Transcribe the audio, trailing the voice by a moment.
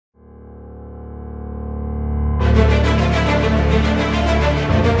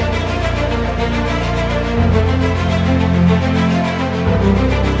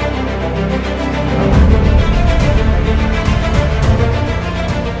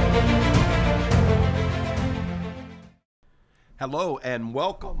Hello and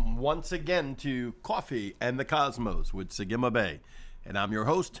welcome once again to Coffee and the Cosmos with Sagima Bay. And I'm your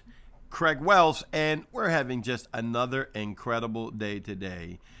host, Craig Wells, and we're having just another incredible day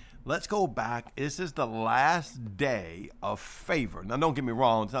today. Let's go back. This is the last day of favor. Now, don't get me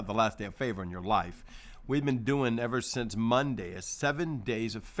wrong, it's not the last day of favor in your life. We've been doing ever since Monday 7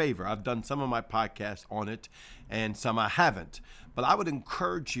 days of favor. I've done some of my podcasts on it and some I haven't. But I would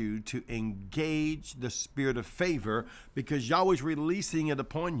encourage you to engage the spirit of favor because Yahweh's releasing it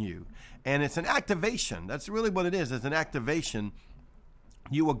upon you. And it's an activation. That's really what it is. It's an activation.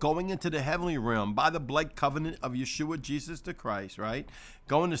 You are going into the heavenly realm by the blood covenant of Yeshua, Jesus the Christ, right?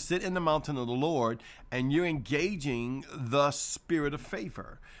 Going to sit in the mountain of the Lord, and you're engaging the spirit of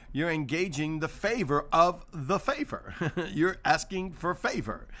favor. You're engaging the favor of the favor. You're asking for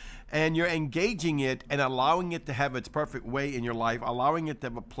favor, and you're engaging it and allowing it to have its perfect way in your life, allowing it to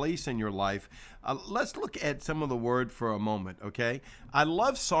have a place in your life. Let's look at some of the word for a moment, okay? I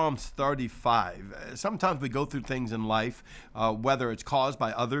love Psalms 35. Sometimes we go through things in life, whether it's caused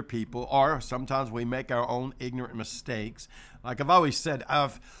by other people or sometimes we make our own ignorant mistakes. Like I've always said,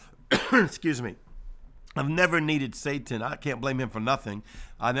 excuse me, I've never needed Satan. I can't blame him for nothing.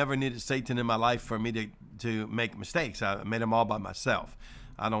 I never needed Satan in my life for me to make mistakes. I made them all by myself.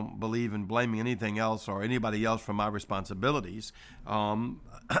 I don't believe in blaming anything else or anybody else for my responsibilities. I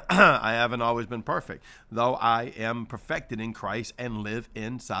haven't always been perfect, though I am perfected in Christ and live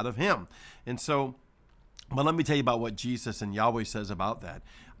inside of him. And so, but let me tell you about what Jesus and Yahweh says about that.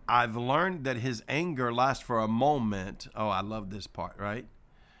 I've learned that his anger lasts for a moment. Oh, I love this part, right?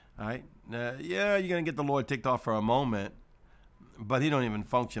 All right. Yeah, you're going to get the Lord ticked off for a moment, but he don't even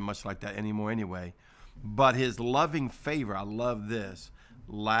function much like that anymore anyway. But his loving favor, I love this,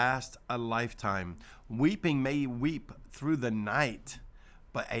 last a lifetime. Weeping may weep through the night,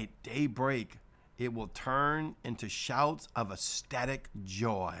 but at daybreak it will turn into shouts of ecstatic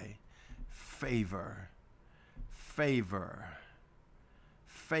joy. Favor, favor,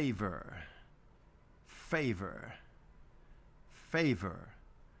 favor, favor, favor.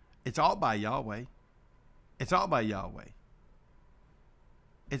 It's all by Yahweh. It's all by Yahweh.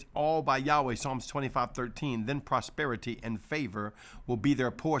 It's all by Yahweh. Psalms 25:13. Then prosperity and favor will be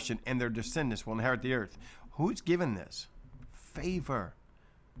their portion, and their descendants will inherit the earth. Who's given this? Favor.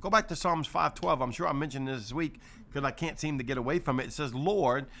 Go back to Psalms 5:12. I'm sure I mentioned this week because I can't seem to get away from it. It says,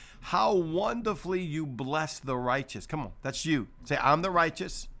 Lord, how wonderfully you bless the righteous. Come on, that's you. Say, I'm the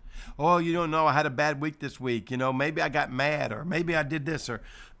righteous. Oh, you don't know, I had a bad week this week. You know, maybe I got mad or maybe I did this or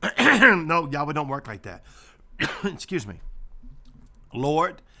no, Yahweh don't work like that. Excuse me.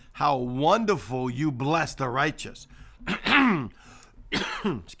 Lord, how wonderful you bless the righteous.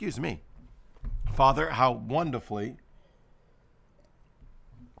 Excuse me. Father, how wonderfully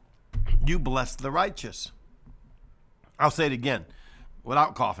you bless the righteous. I'll say it again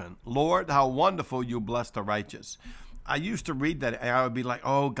without coughing. Lord, how wonderful you bless the righteous. I used to read that and I would be like,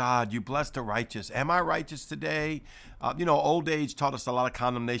 oh God, you bless the righteous. Am I righteous today? Old age taught us a lot of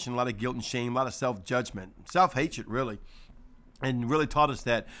condemnation, a lot of guilt and shame, a lot of self-judgment, self-hatred really. And really taught us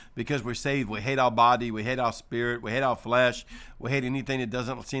that because we're saved, we hate our body, we hate our spirit, we hate our flesh, we hate anything that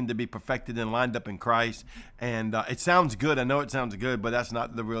doesn't seem to be perfected and lined up in Christ. And it sounds good. I know it sounds good, but that's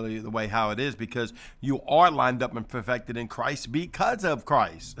not really the way how it is because you are lined up and perfected in Christ because of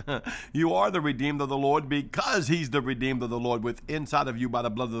Christ. You are the redeemed of the Lord because he's the redeemed of the Lord with inside of you by the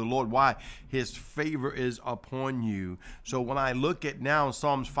blood of the Lord. Why? His favor is upon you. So when I look at now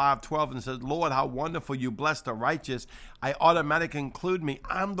Psalms 5:12 and it says, Lord, how wonderful you bless the righteous, I automatically include me.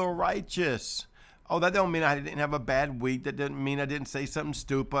 I'm the righteous. Oh, that don't mean I didn't have a bad week. That doesn't mean I didn't say something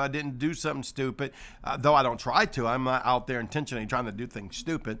stupid. I didn't do something stupid, though I don't try to. I'm not out there intentionally trying to do things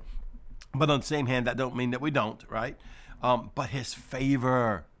stupid. But on the same hand, that don't mean that we don't, right? But his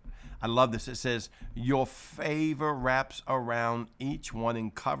favor. I love this. It says, your favor wraps around each one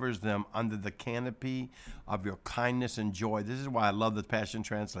and covers them under the canopy of your kindness and joy. This is why I love the Passion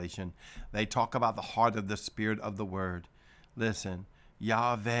Translation. They talk about the heart of the spirit of the word. Listen,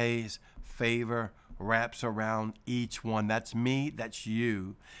 Yahweh's favor wraps around each one. That's me, that's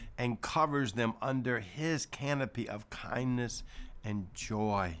you, and covers them under his canopy of kindness and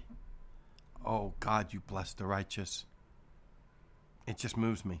joy. Oh, God, you bless the righteous. It just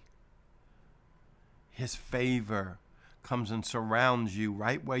moves me. His favor comes and surrounds you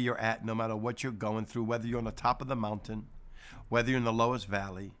right where you're at, no matter what you're going through, whether you're on the top of the mountain, whether you're in the lowest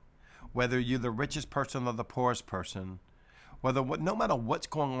valley, whether you're the richest person or the poorest person, no matter what's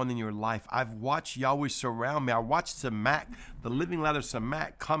going on in your life. I've watched Yahweh surround me. I watched Samak, the living light of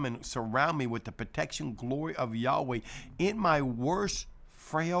Samak, come and surround me with the protection glory of Yahweh in my worst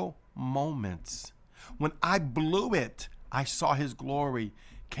frail moments. When I blew it, I saw his glory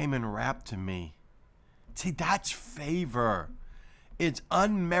came and wrapped to me. See, that's favor. It's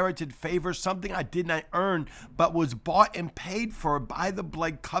unmerited favor, something I did not earn, but was bought and paid for by the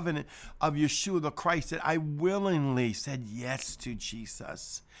blood covenant of Yeshua the Christ, that I willingly said yes to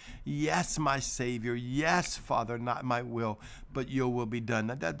Jesus. Yes, my Savior. Yes, Father, not my will, but your will be done.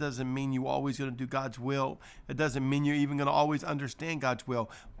 Now, that doesn't mean you're always going to do God's will. It doesn't mean you're even going to always understand God's will,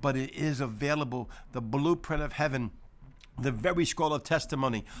 but it is available. The blueprint of heaven, the very scroll of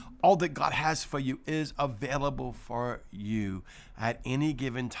testimony, all that God has for you is available for you at any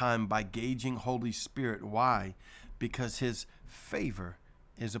given time by gauging Holy Spirit. Why? Because his favor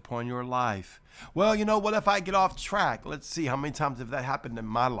is upon your life. Well, you know, what if I get off track? Let's see, how many times have that happened in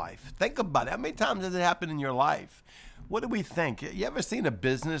my life? Think about it. How many times has it happened in your life? What do we think? You ever seen a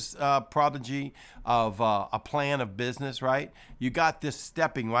business prodigy of a plan of business, right? You got this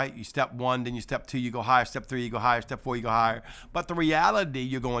stepping, right? You step one, then you step two, you go higher. Step three, you go higher. Step four, you go higher. But the reality,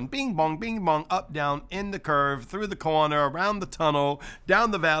 you're going bing, bong, up, down, in the curve, through the corner, around the tunnel,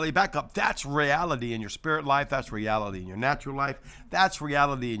 down the valley, back up. That's reality in your spirit life. That's reality in your natural life. That's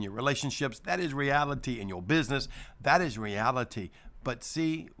reality in your relationships. That is reality in your business. That is reality. But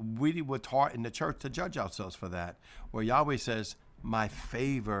see, we were taught in the church to judge ourselves for that, where Yahweh says, my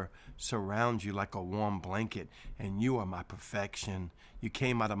favor surrounds you like a warm blanket, and you are my perfection. You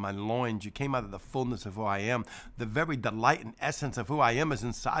came out of my loins. You came out of the fullness of who I am. The very delight and essence of who I am is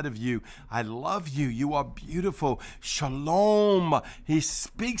inside of you. I love you. You are beautiful. Shalom. He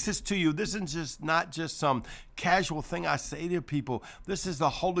speaks this to you. This is not just some casual thing I say to people. This is the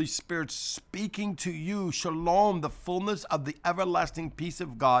Holy Spirit speaking to you. Shalom, the fullness of the everlasting peace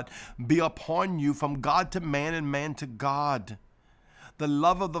of God be upon you, from God to man and man to God. The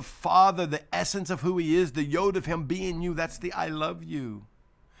love of the Father, the essence of who he is, the yod of him being you, that's the I love you.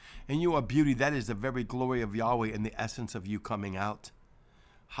 And you are beauty. That is the very glory of Yahweh and the essence of you coming out.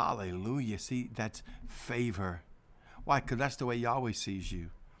 Hallelujah. See, that's favor. Why? Because that's the way Yahweh sees you.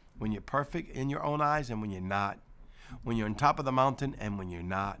 When you're perfect in your own eyes and when you're not. When you're on top of the mountain and when you're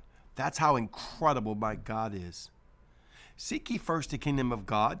not. That's how incredible my God is. Seek ye first the kingdom of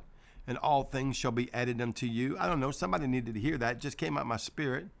God, and all things shall be added unto you. I don't know, somebody needed to hear that. It just came out my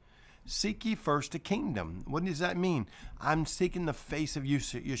spirit. Seek ye first the kingdom. What does that mean? I'm seeking the face of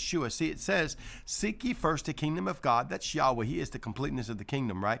Yeshua. See, it says, seek ye first the kingdom of God. That's Yahweh. He is the completeness of the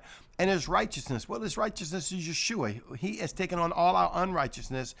kingdom, right? And his righteousness. Well, his righteousness is Yeshua. He has taken on all our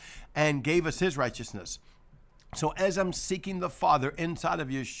unrighteousness and gave us his righteousness. So as I'm seeking the Father inside of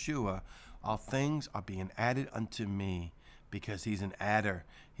Yeshua, all things are being added unto me, because he's an adder.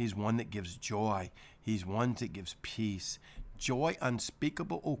 He's one that gives joy. He's one that gives peace. Joy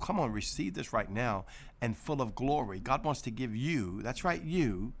unspeakable. Oh, come on, receive this right now. And full of glory. God wants to give you, that's right,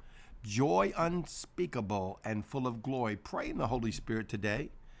 you, joy unspeakable and full of glory. Pray in the Holy Spirit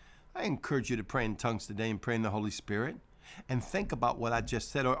today. I encourage you to pray in tongues today and pray in the Holy Spirit. And think about what I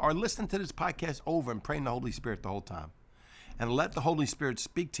just said, or listen to this podcast over and pray in the Holy Spirit the whole time. And let the Holy Spirit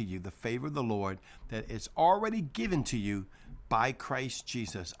speak to you the favor of the Lord that is already given to you by Christ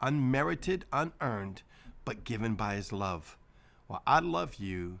Jesus, unmerited, unearned, but given by his love. Well, I love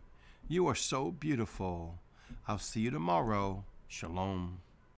you. You are so beautiful. I'll see you tomorrow. Shalom.